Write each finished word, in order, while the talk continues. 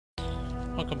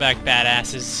Welcome back,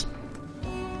 badasses.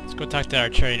 Let's go talk to our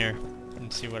trainer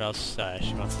and see what else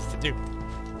she wants us to do.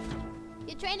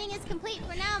 Your training is complete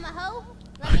for now, Macho.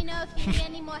 Let me know if you need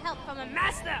any more help from a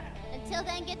master. Until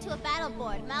then, get to a battle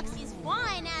board. Moxie's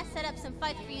fine ass set up some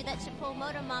fights for you that should pull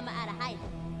Motor Momma out of hiding.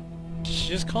 Did she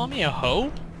just call me a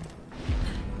hoe?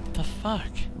 What the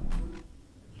fuck?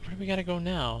 Where do we gotta go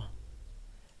now?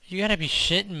 You gotta be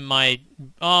shitting my...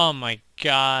 Oh my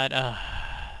god.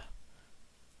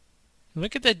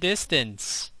 Look at the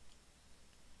distance.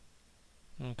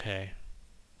 Okay.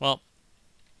 Well.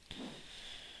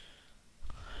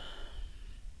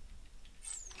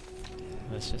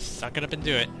 Let's just suck it up and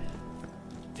do it.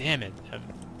 Damn it.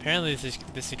 Apparently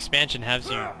this expansion has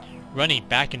you running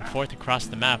back and forth across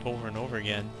the map over and over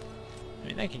again. I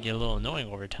mean, that can get a little annoying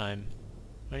over time.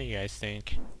 What do you guys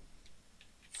think?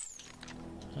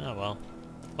 Oh well.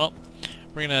 Well,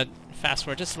 we're gonna fast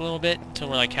forward just a little bit until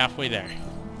we're like halfway there.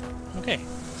 Okay,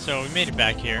 so we made it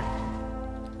back here.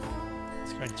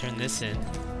 Let's go ahead and turn this in.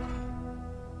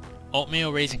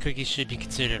 Oatmeal raisin cookies should be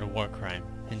considered a war crime.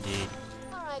 Indeed.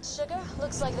 Alright, sugar.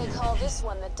 Looks like they call this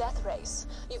one the death race.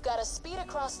 You've got to speed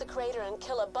across the crater and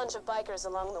kill a bunch of bikers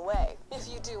along the way. If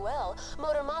you do well,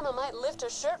 Motor Momma might lift her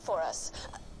shirt for us.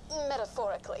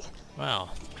 Metaphorically.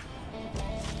 Wow.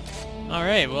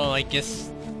 Alright, well I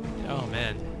guess... Oh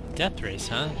man. Death race,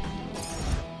 huh?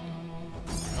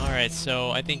 Alright,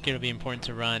 so I think it'll be important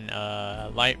to run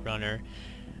Light Runner.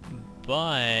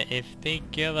 But if they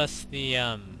give us the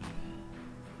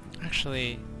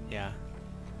actually, yeah.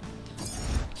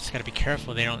 Just gotta be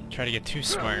careful they don't try to get too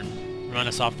smart and run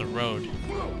us off the road.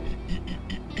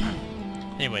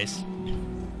 Anyways.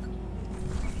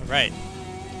 Alright.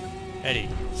 Ready,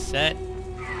 set,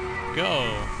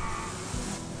 go!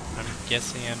 I'm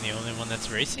guessing I'm the only one that's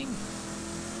racing?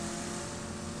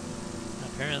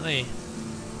 Apparently.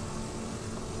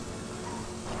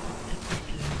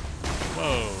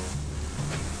 Whoa.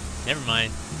 Never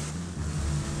mind.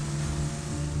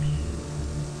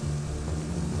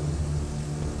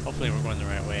 Hopefully we're going the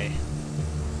right way.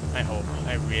 I hope.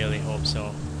 I really hope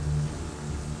so.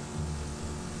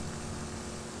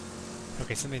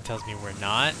 Okay, something tells me we're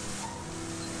not.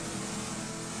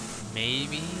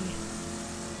 Maybe?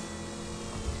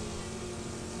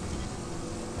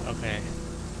 Okay.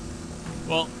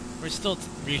 Well, we're still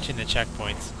reaching the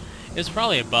checkpoints. It's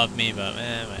probably above me, but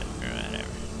whatever.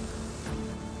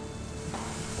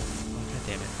 God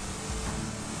damn it.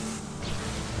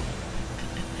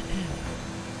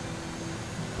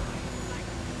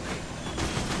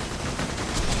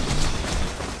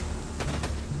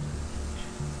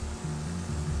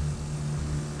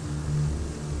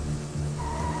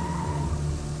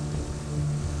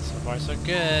 So far, so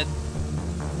good.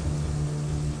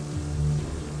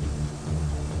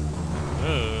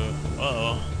 Ooh,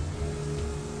 whoa.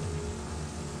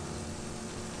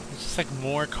 It's just like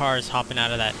more cars hopping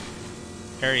out of that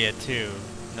area too.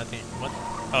 Nothing. What?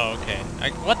 Oh, okay.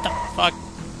 What the fuck?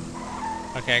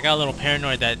 Okay, I got a little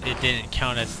paranoid that it didn't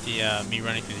count as the me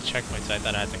running through the checkpoint, so I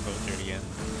thought I had to go through it again.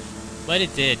 But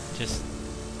it did. Just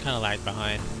kind of lagged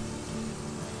behind.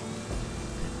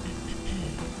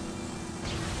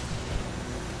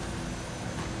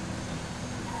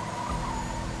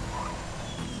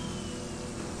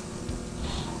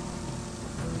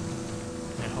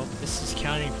 This is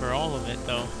counting for all of it,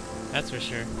 though. That's for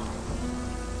sure.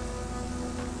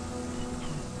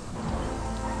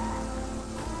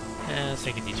 Let's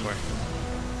take a detour.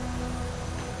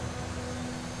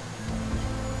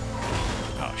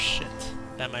 Oh shit.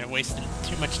 That might have wasted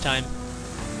too much time.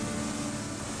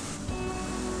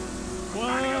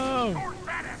 Whoa!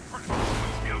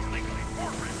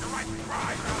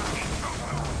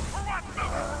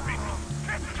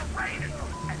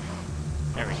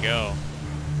 There we go.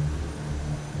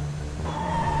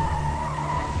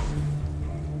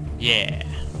 Yeah,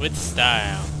 with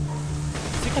style. I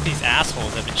think what these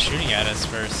assholes have been shooting at us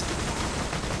first.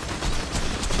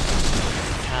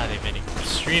 God, they've been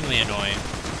extremely annoying.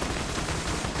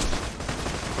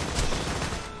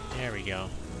 There we go.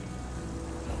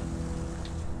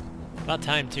 About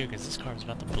time too, because this car is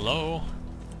about to blow.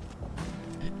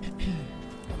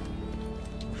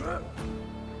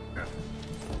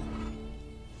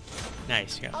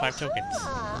 Nice, you got 5 tokens.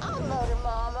 I'm Motor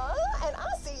Momma, and I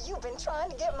see you've been trying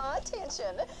to get my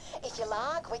attention. If you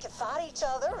like, we can fight each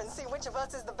other and see which of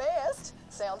us is the best.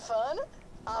 Sound fun?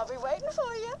 I'll be waiting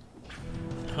for you.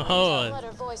 Oh. Don't let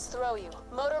her voice throw you.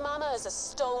 Motor Momma is a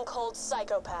stone-cold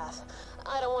psychopath.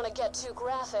 I don't want to get too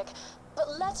graphic, but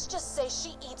let's just say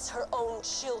she eats her own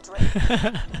children.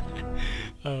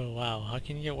 Oh wow, how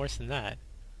can you get worse than that?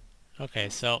 Okay,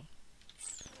 so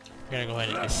we're gonna go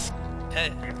ahead and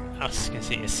I was gonna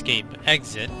say escape,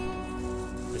 exit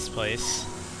this place.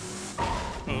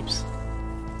 Oops.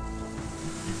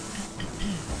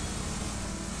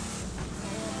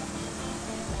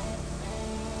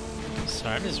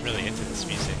 Sorry, I'm just really into this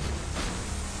music.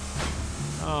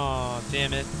 Oh,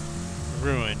 damn it.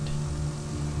 Ruined.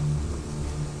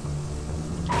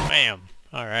 Bam!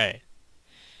 Alright.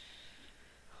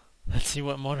 Let's see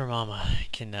what Motor Momma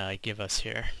can give us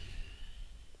here.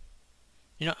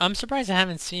 You know, I'm surprised I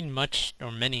haven't seen much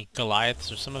or many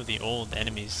Goliaths or some of the old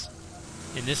enemies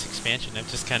in this expansion. I've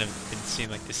just kind of been seeing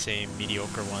like the same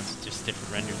mediocre ones, just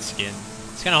different rendered skin.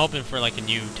 I was kind of hoping for like a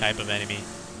new type of enemy.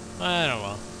 I don't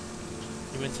know.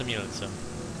 You win some, you lose some.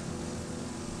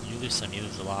 You lose some, you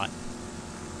lose a lot.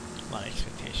 A lot of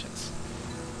expectations.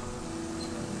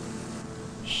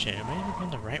 Shit, am I even going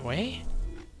the right way?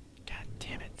 God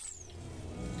damn it.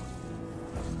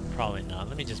 Probably not.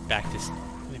 Let me just back this.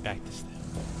 Let me back this down.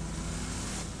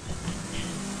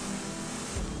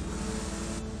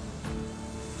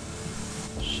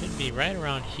 Should be right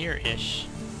around here-ish.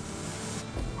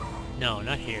 No,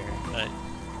 not here, but...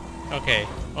 Okay,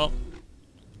 well...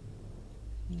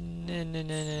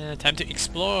 Time to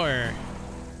explore!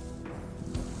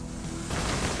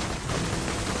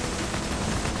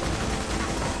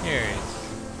 Here it is.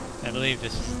 I believe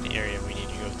this is the area we need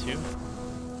to go to.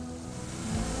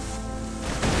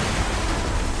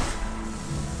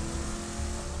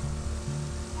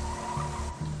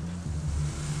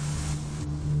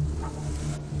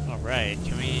 Alright,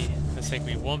 can we... Looks like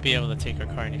we won't be able to take our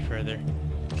car any further.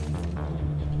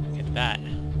 Look at that.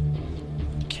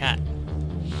 Cat.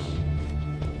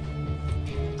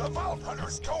 The Vault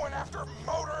Hunter's going after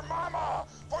Motor Momma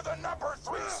for the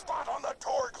 #3 spot on the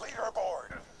Torgue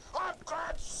leaderboard. I'm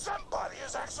glad somebody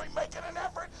is actually making an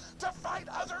effort to fight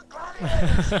other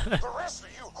gladiators. The rest of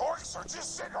you horks are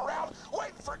just sitting around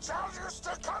waiting for challengers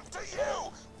to come to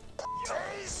you.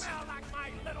 Tease.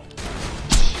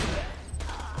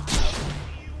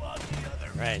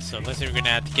 Right, so it looks like we're gonna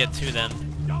have to get to them.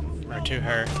 Or to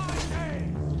her.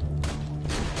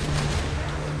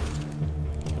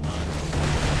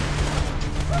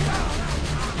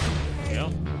 There we go.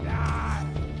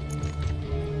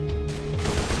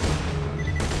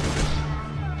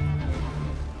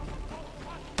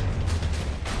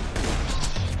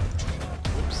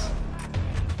 Oops.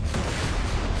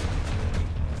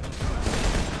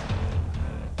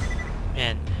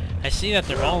 Man, I see that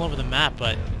they're all over the map,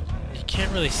 but you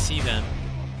can't really see them.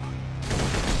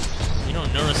 You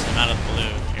don't notice them out of the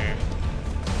blue here.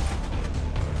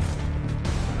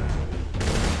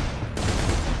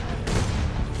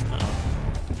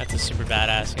 That's a super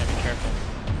badass, you gotta be careful.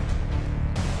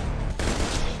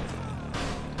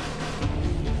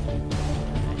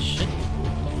 Should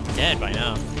be dead by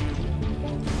now.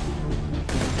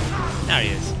 Now he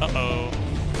is. Uh-oh.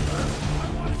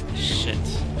 Shit.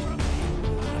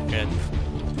 Not good.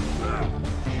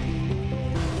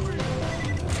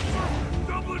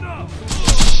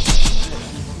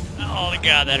 Oh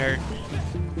god, that hurt.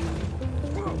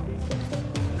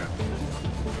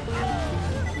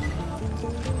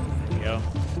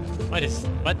 What is...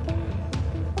 what?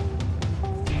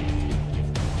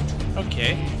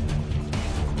 Okay.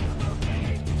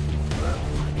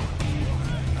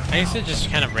 I guess it's just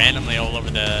kind of randomly all over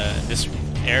this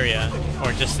area,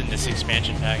 or just in this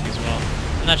expansion pack as well.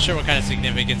 I'm not sure what kind of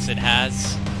significance it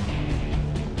has,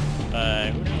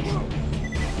 but who knows?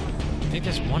 I think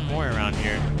there's one more around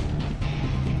here.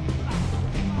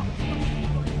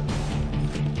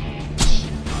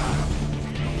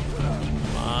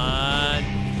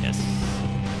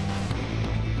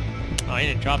 Oh, he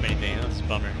didn't drop anything. That's a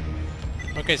bummer.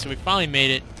 Okay, so we finally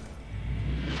made it.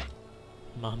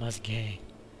 Mama's gay.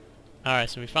 Alright,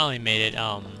 so we finally made it.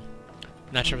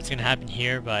 Not sure what's gonna happen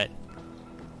here, but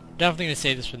definitely gonna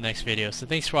save this for the next video. So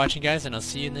thanks for watching, guys, and I'll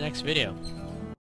see you in the next video.